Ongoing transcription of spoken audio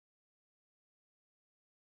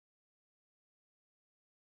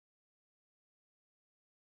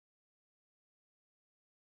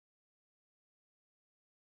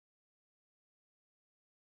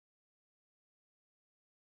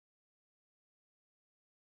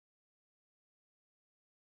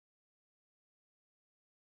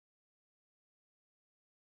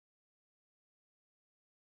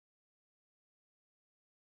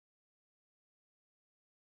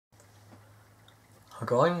Hi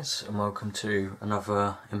guys, and welcome to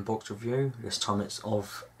another inbox review. This time it's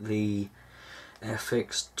of the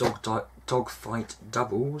Airfix dogfight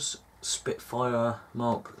doubles Spitfire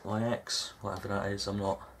Mark IX, whatever that is. I'm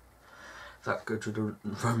not that good with the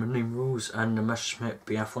Roman numerals, and the Messerschmitt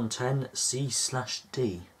BF110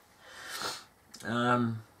 C/D.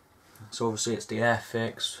 So obviously it's the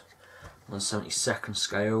Airfix 1/72nd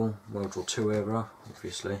scale, World War II era,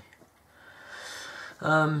 obviously.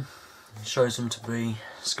 It shows them to be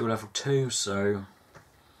skill level 2, so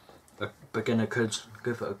a beginner could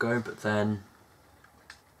give it a go, but then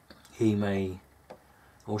he may,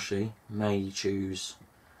 or she may, choose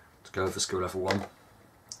to go for skill level 1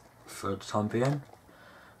 for the time being.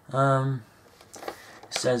 It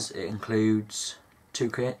says it includes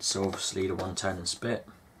 2 kits, so obviously the 110 and Spit,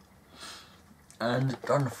 and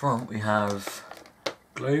down the front we have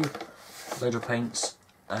glue, load of paints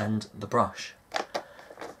and the brush.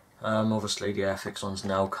 Obviously the Airfix ones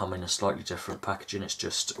now come in a slightly different packaging, it's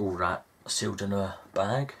just all that sealed in a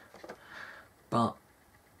bag, but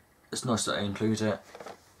it's nice that they include it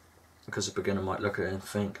because a beginner might look at it and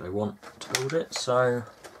think they want to build it. So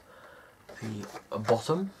the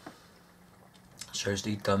bottom shows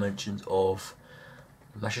the dimensions of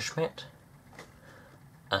the Messerschmitt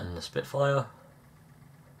and the Spitfire.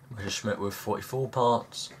 Messerschmitt with 44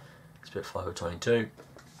 parts, Spitfire with 22.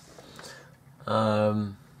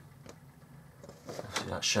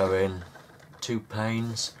 That's showing 2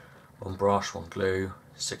 planes, 1 brush, 1 glue,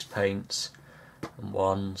 6 paints and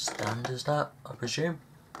 1 stand, is that, I presume.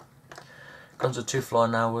 Comes with 2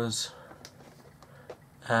 flying hours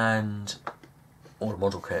and all the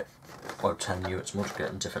model kit, well, 10 units model kit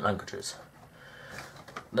in different languages.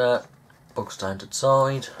 The bog standard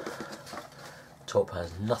side, top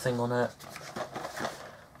has nothing on it,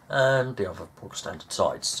 and the other bog standard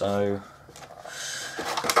side. So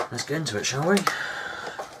let's get into it, shall we?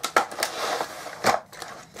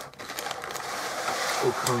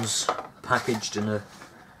 All comes packaged in a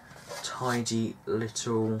tidy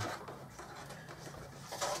little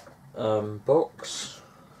box.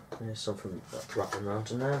 There's something wrapping around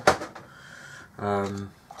in there. As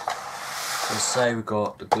I say, we've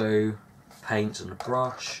got the glue, paint and the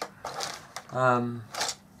brush. Now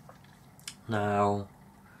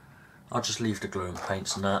I'll just leave the glue and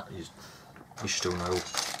paints and that. You should all know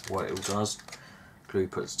what it all does. Glue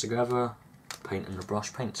puts it together, paint and the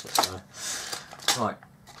brush paints it. So, right,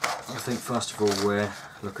 I think first of all we'll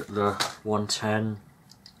look at the 110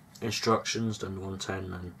 instructions, then the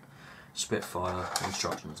 110 and Spitfire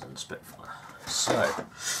instructions and Spitfire. So,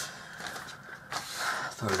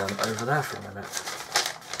 throw them over there for a minute.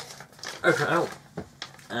 Open it out,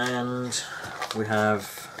 and we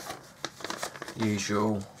have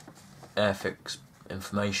usual Airfix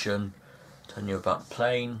information, telling you about the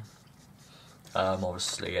plane,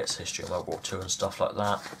 obviously its history in World War II and stuff like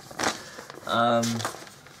that.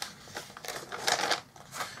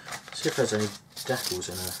 See if there's any decals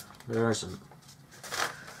in there. There isn't.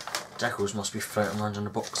 Decals must be floating around in the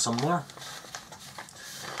box somewhere.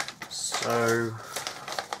 So,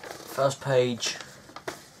 first page,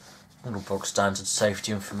 all the bog standard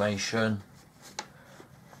safety information,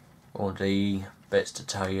 all the bits to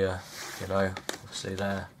tell you, you know, obviously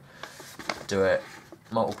there, do it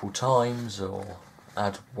multiple times or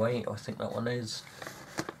add weight, I think that one is.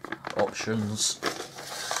 Options.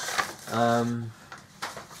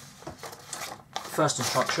 First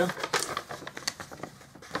instruction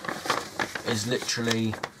is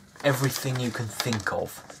literally everything you can think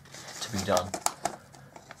of to be done.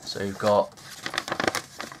 So you've got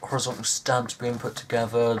horizontal stamps being put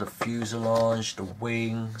together, the fuselage, the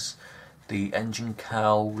wings, the engine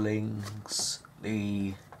cowlings,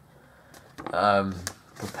 the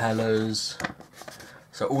propellers,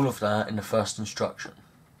 so all of that in the first instruction.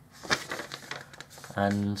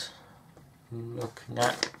 And looking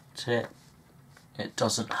at it, it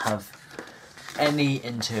doesn't have any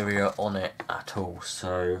interior on it at all,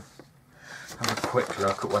 so have a quick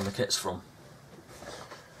look at when the kit's from.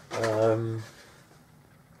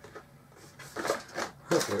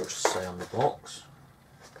 Hopefully it'll just say on the box.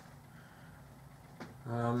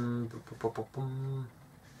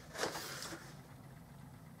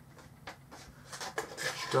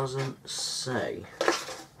 Doesn't say.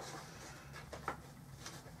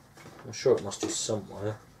 I'm sure it must be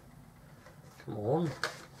somewhere. Come on,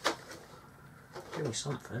 give me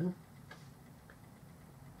something.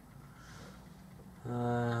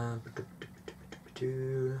 No,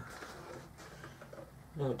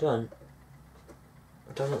 it don't.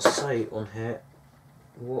 It doesn't say on here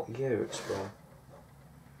what year it's from.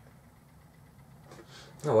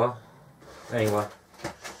 Oh well. Anyway,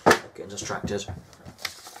 getting distracted.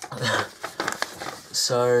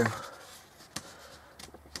 So,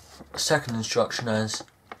 the second instruction is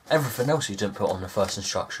everything else you didn't put on the first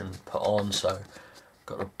instruction, put on. So,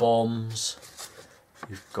 got the bombs,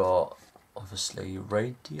 you've got obviously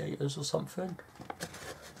radiators or something,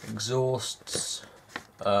 exhausts,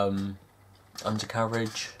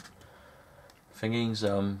 undercarriage thingies,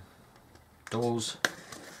 doors,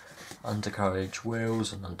 undercarriage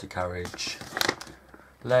wheels and undercarriage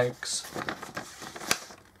legs,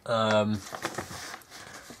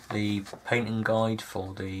 the painting guide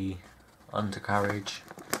for the undercarriage,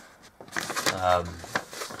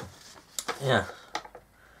 yeah,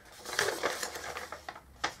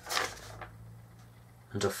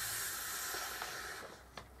 and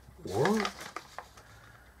what?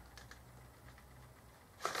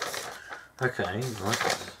 Okay,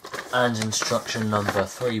 right. And instruction number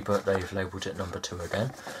 3, but they've labelled it number 2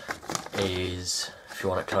 again, is if you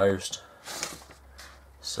want it closed.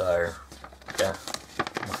 So, yeah,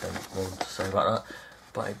 nothing more to say about that.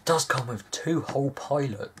 But it does come with 2 whole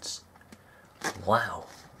pilots. Wow.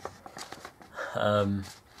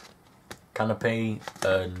 Canopy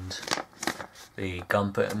and the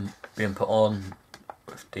gun being put on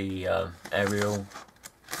with the aerial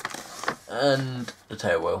and the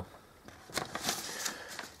tail wheel.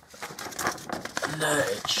 And there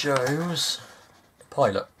it shows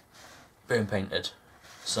pilot being painted.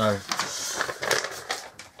 So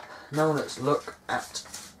now let's look at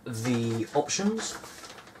the options.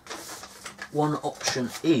 One option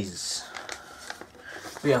is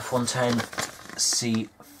BF110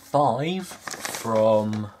 C5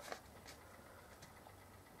 from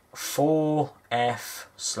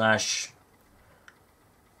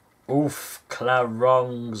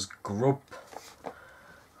 4F/Aufklärungsgruppe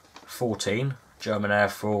 14, German Air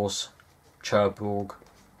Force, Cherbourg,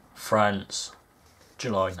 France,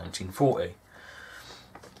 July 1940.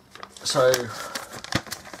 So,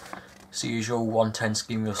 it's the usual 110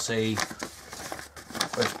 scheme you'll see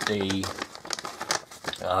with the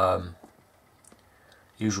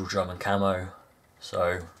usual German camo,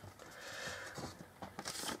 so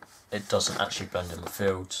it doesn't actually blend in the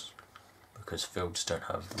fields because fields don't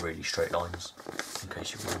have really straight lines, in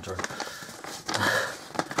case you're wondering.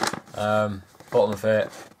 Bottom of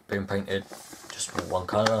it being painted just with one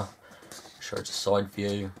colour, shows a side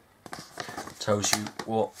view, tells you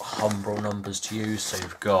what Humbrol numbers to use. So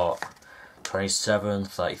you've got 27,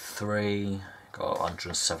 33, got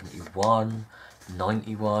 171,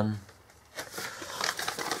 91.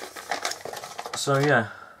 So yeah,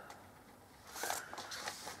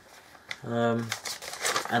 and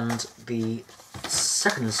the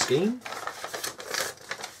second scheme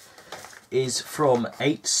is from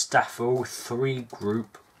 8 Staffel 3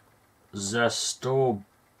 Group Zerstor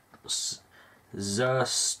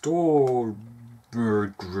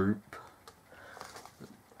Group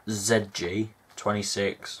ZG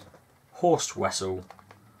 26 Horst Wessel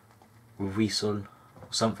Wiesel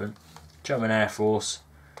something, German Air Force,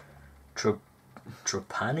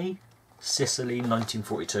 Trapani, Sicily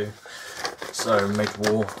 1942. So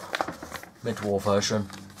mid-war version.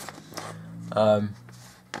 I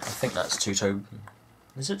think that's two-tone.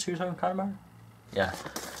 Is it two-tone camo? Yeah.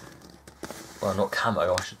 Well, not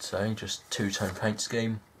camo, I should say. Just two-tone paint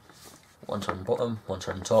scheme. One tone bottom, one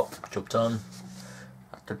tone top. Job done.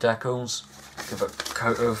 At the decals, give it a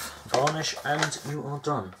coat of varnish, and you are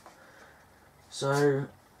done. So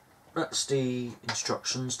that's the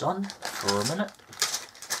instructions done for a minute.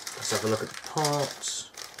 Let's have a look at the parts.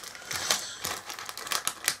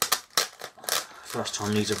 First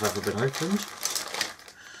time these have ever been opened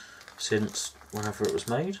since whenever it was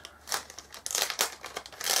made,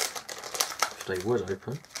 if they would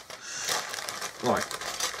open. Right,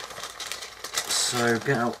 so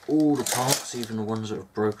get out all the parts, even the ones that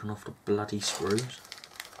have broken off the bloody screws.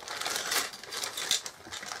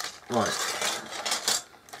 Right,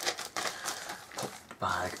 put the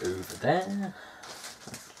bag over there.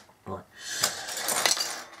 Right,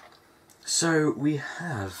 so we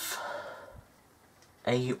have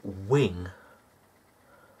a wing,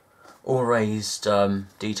 all raised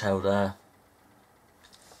detail there,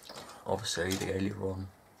 obviously the aileron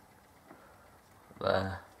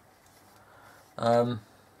there.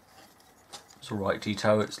 It's alright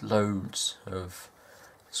detail, it's loads of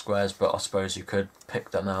squares, but I suppose you could pick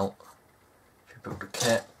them out if you build a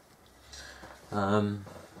kit.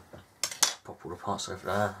 Pop all the parts over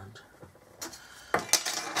there and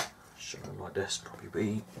show them like this, probably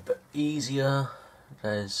be a bit easier.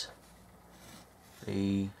 There's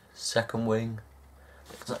the second wing,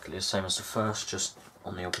 exactly the same as the first, just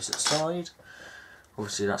on the opposite side.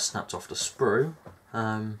 Obviously that snapped off the sprue.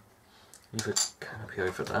 leave a canopy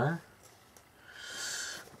over there.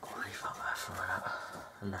 I'll leave that there for a minute,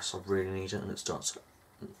 unless I really need it and it starts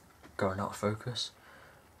going out of focus.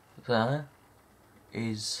 There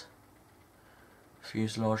is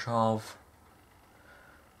fuselage half,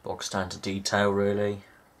 bog standard detail really.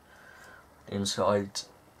 Inside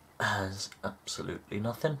has absolutely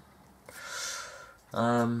nothing.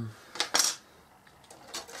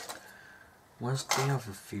 Where's the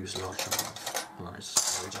other fuselage half? Right,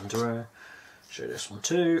 it's buried under here. Show this one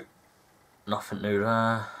too. Nothing new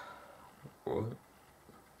there. Whoa.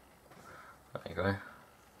 There you go.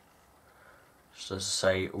 Just as I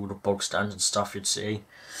say, all the bog standard stuff you'd see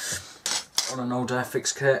on an old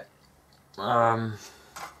Airfix kit.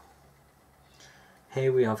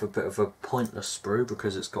 Here we have a bit of a pointless sprue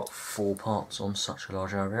because it's got 4 parts on such a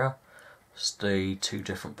large area. It's the 2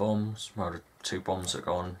 different bombs, well the 2 bombs that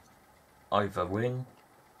go on either wing.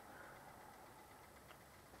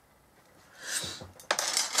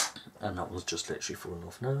 And that was just literally falling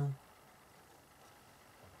off now.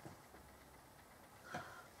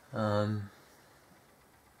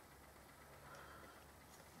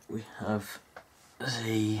 We have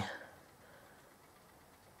the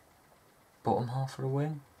bottom half of the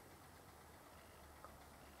wing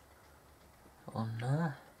on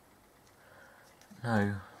there.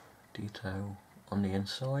 No detail on the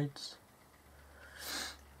insides.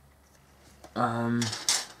 So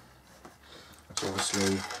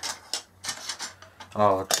obviously,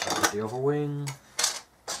 the other wing.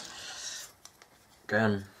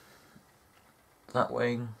 Again, that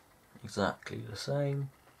wing exactly the same.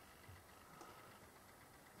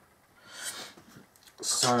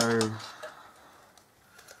 So,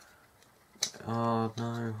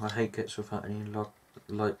 no, I hate kits without any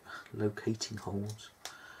locating holes.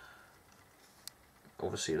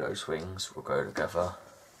 Obviously those wings will go together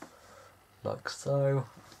like so.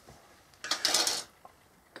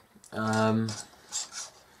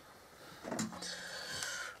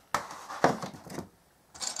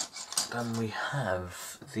 Then we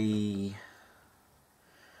have the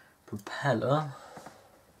propeller,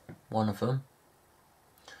 one of them.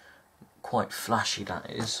 Quite flashy that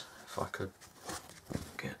is, if I could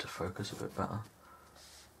get it to focus a bit better.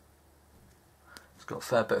 It's got a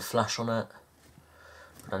fair bit of flash on it,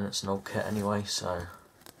 but then it's an old kit anyway, so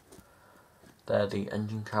they're the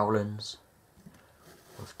engine cowlings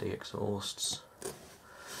with the exhausts,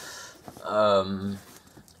 and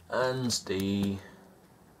the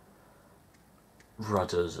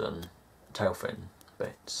rudders and tail fin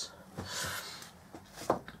bits.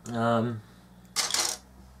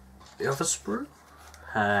 The other sprue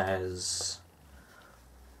has,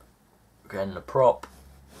 again, the prop,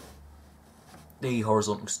 the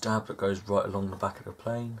horizontal stab that goes right along the back of the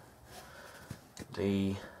plane,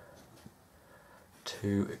 the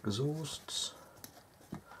 2 exhausts,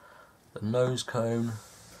 the nose cone,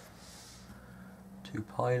 2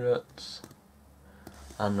 pilots,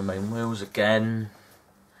 and the main wheels. Again,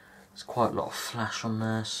 there's quite a lot of flash on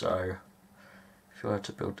there, so if you were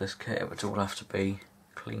to build this kit it would all have to be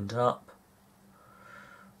cleaned up.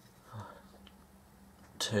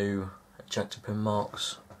 2 ejector pin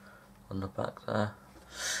marks on the back there,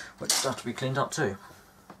 which have to be cleaned up too.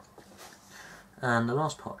 And the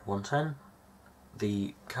last part of 110,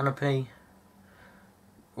 the canopy,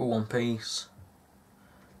 all one piece,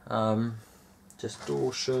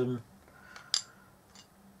 distortion,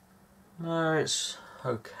 no, it's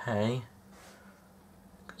okay,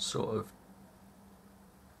 sort of,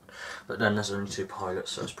 but then there's only 2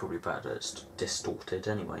 pilots, so it's probably better that it's distorted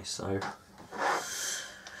anyway, so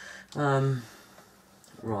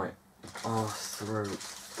right, I'll throw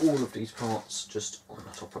all of these parts just on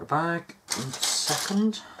the top of the bag in a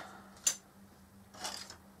second.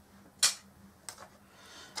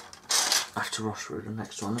 I have to rush through the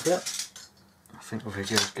next one a bit. I think the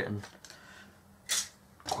video is getting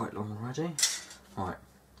quite long already. Right.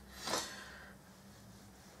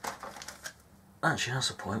 Actually, that's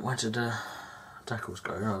a point. Where did the decals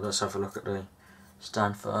go? Oh, let's have a look at the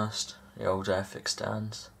stand first. The old Airfix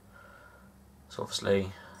stands. So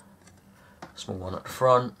obviously, a small one at the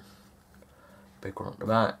front, big one at the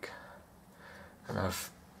back, and I have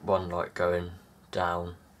one like going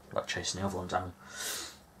down, like chasing the other one down.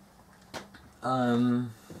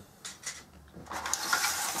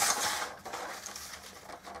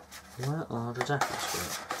 Where are the decals for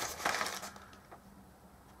it?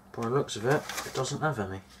 By the looks of it, it doesn't have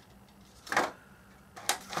any.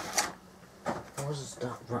 Why was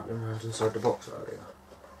that rattling around inside the box earlier?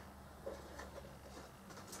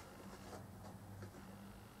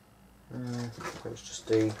 It was just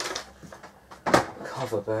the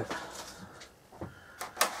cover bit.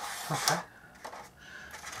 Okay.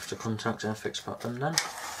 Have to contact Airfix about them then,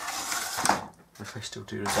 if they still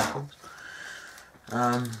do the decals.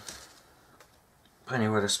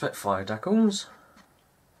 Anyway, the Spitfire decals,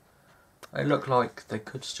 they look like they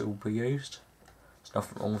could still be used. There's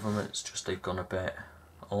nothing wrong with them, it's just they've gone a bit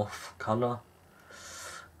off colour.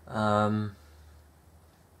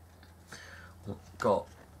 We've got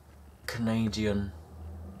Canadian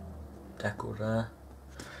decal there,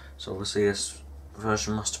 so obviously this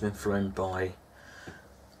version must have been flown by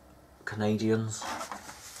Canadians.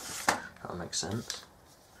 That makes sense.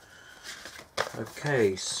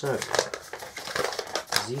 Okay, so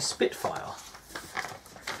the Spitfire.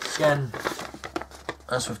 Again,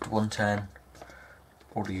 as with the 110,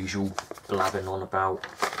 all the usual blabbing on about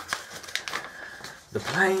the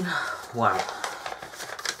plane. Wow.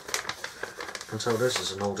 You can tell this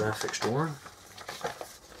is an old Airfix drawing.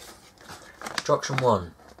 Instruction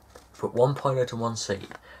 1. Put one pilot and one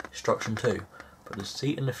seat. Instruction 2. Put the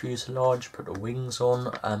seat in the fuselage, put the wings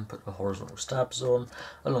on and put the horizontal stabs on,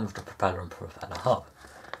 along with the propeller and propeller hub.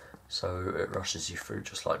 So it rushes you through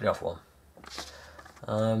just like the other one.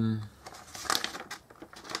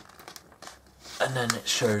 And then it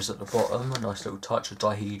shows at the bottom a nice little touch of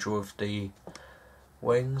dihedral of the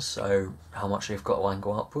wings, so how much they've got to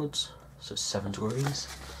angle upwards, so 7 degrees.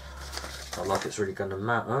 Not like it's really going to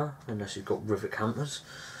matter unless you've got rivet campers.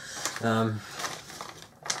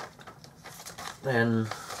 Then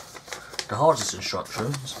the hardest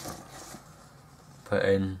instructions,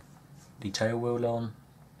 putting the tail wheel on,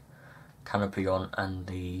 canopy on and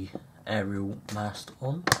the aerial mast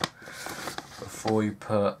on before you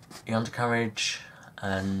put the undercarriage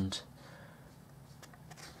and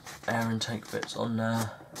air intake bits on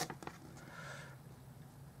there.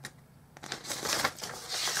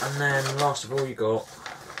 And then last of all you got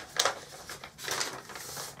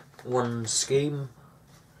one scheme.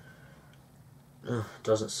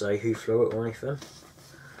 Doesn't say who flew it or anything.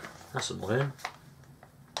 That's annoying.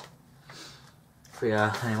 But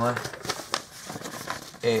yeah, anyway,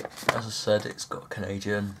 as I said, it's got a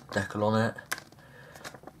Canadian decal on it.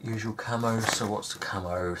 Usual camo, so what's the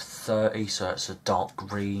camo? 30, so it's a dark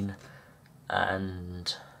green.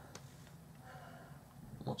 And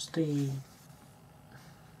what's the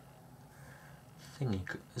thingy?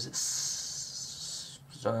 Is it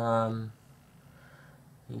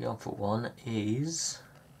the other one is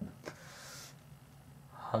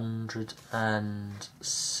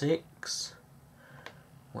 106,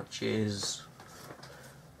 which is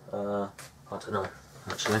I don't know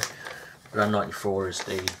actually. Around 94 is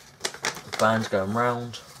the band going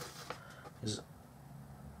round.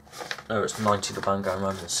 No, it's 90 the band going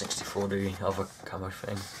round and 64 the other camo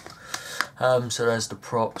thing. So there's the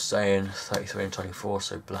prop saying 33 and 24,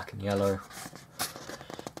 so black and yellow.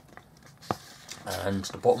 And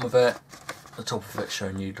the bottom of it, the top of it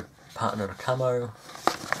showing you the pattern of the camo,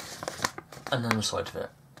 and then the side of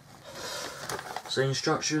it. So the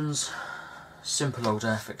instructions, simple old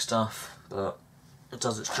Airfix stuff, but it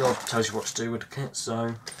does its job, tells you what to do with the kit,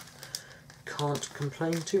 so can't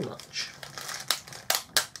complain too much.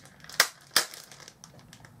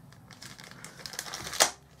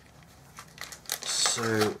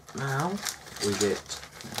 So now we get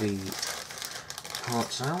the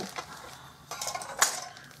parts out.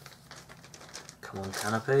 Come on,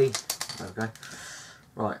 canopy. There we go.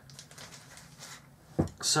 Right.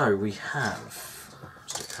 So we have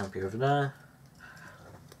stick canopy over there.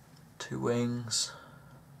 2 wings.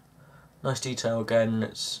 Nice detail again.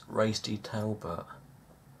 It's race detail, but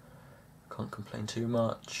can't complain too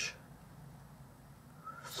much.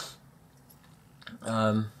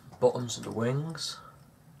 Bottoms of the wings.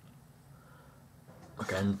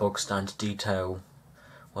 Again, bog standard detail,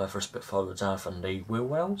 whatever a Spitfire would have, and the wheel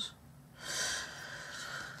wells.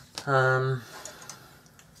 Then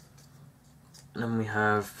we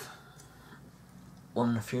have one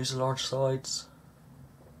of the fuselage sides.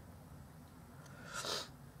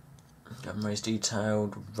 Again, raised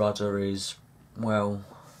detailed, rudder is well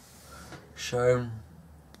shown.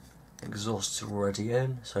 Exhaust is already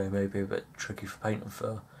in, so it may be a bit tricky for painting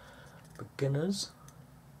for beginners.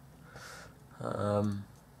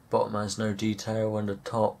 Bottom has no detail and the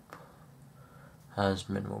top has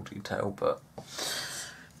minimal detail, but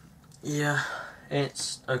yeah,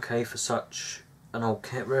 it's okay for such an old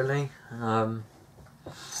kit really.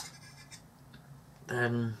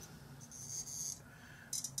 Then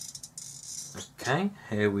okay,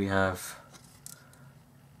 here we have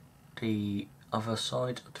the other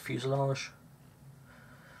side of the fuselage.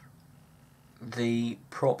 The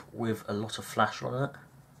prop with a lot of flash on it.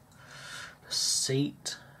 The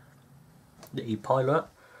seat, the pilot,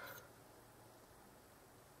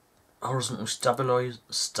 horizontal stabilizers,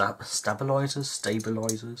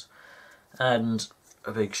 and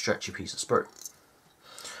a big stretchy piece of sprue.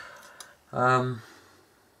 Oh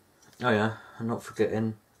yeah, and not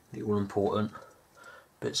forgetting the all important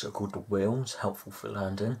bits that are called the wheels, helpful for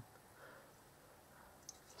landing.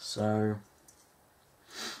 So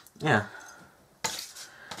yeah,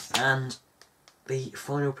 and the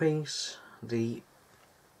final piece, the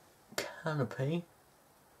canopy.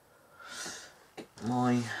 Get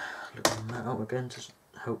my little mat out again to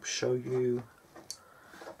help show you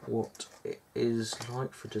what it is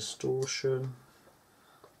like for distortion.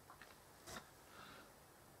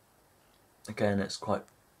 Again, it's quite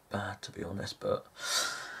bad to be honest, but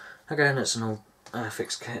again, it's an old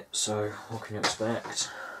Airfix kit, so what can you expect?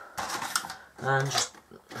 And just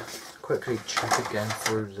quickly check again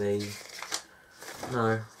through the...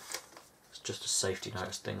 No, it's just a safety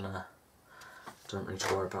notice thing there. Don't need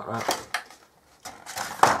to worry about that.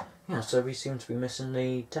 Yeah, so we seem to be missing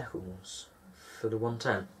the decals for the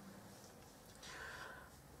 110.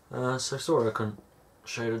 So sorry I couldn't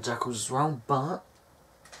show you the decals as well, but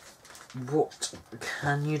what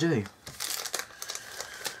can you do?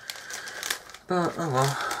 But oh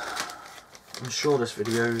well, I'm sure this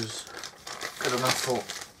video's good enough for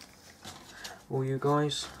all you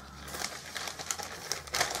guys.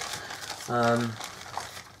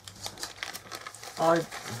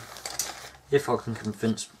 If I can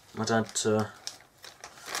convince my dad to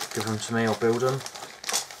give them to me, I'll build them.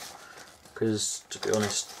 Because to be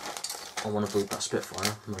honest, I want to build that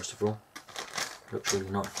Spitfire most of all. It looks really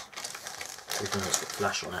nice, even though it's got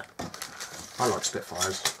flash on it. I like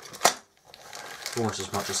Spitfires almost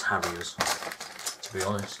as much as Harriers, to be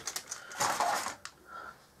honest.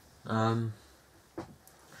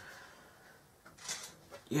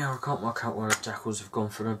 Yeah, I can't work out where the decals have gone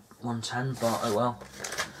for the 110, but oh well.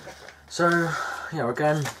 So, yeah,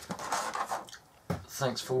 again,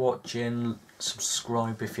 thanks for watching.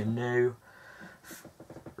 Subscribe if you're new.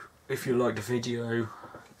 If you like the video,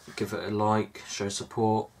 give it a like, show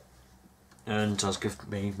support, and does give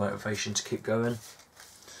me motivation to keep going.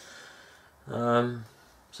 So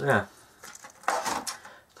yeah,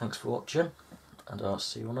 thanks for watching, and I'll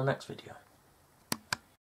see you on the next video.